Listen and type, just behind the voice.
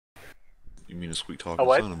You mean a sweet talking A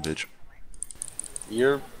what? son of a bitch.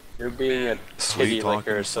 You're being a Sweet titty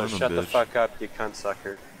licker, talking so son of a shut the bitch. fuck up, you cunt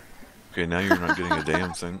sucker. Okay, now you're not getting a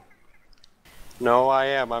damn thing. No, I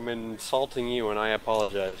am. I'm insulting you, and I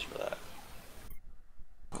apologize for that.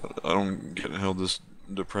 I don't get how this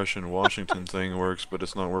depression Washington thing works, but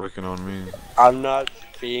it's not working on me. I'm not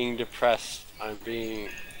being depressed. I'm being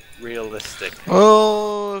realistic.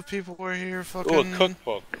 Oh, if people were here, fucking. Ooh, a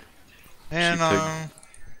cookbook. And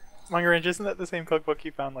MonkeyWrench, isn't that the same cookbook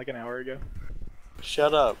you found like an hour ago?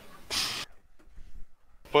 Shut up.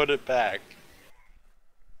 Put it back.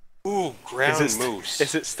 Ooh, ground moose.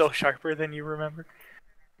 Is it still sharper than you remember?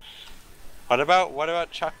 What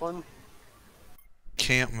about chuckling?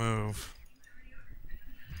 can't move.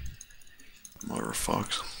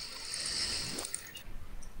 Motherfucks.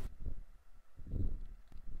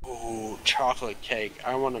 Ooh, chocolate cake.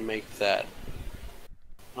 I want to make that.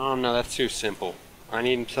 Oh no, that's too simple. I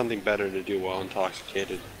need something better to do while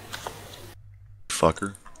intoxicated.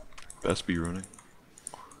 Fucker. Best be running.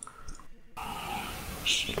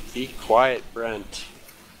 Be quiet, Brent.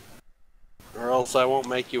 Or else I won't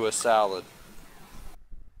make you a salad.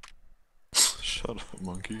 Shut up,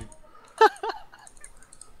 monkey.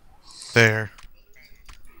 There.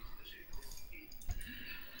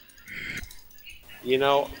 You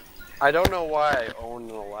know, I don't know why I own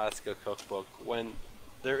an Alaska cookbook when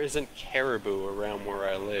there isn't caribou around where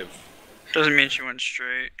I live. Doesn't mean she went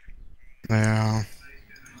straight. Yeah.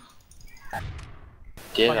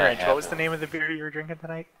 MonkeyWrench, what was the name of the beer you were drinking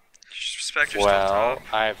tonight? Spectre's Well,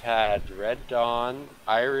 top. I've had Red Dawn,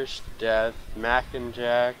 Irish Death, Mac and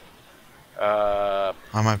Jack, I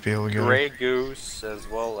might be able to get Grey Goose, as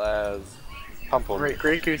well as Pumpkin.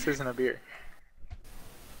 Grey Goose isn't a beer.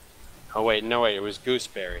 Oh wait, no wait, it was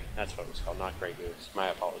Gooseberry. That's what it was called, not Grey Goose. My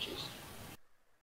apologies.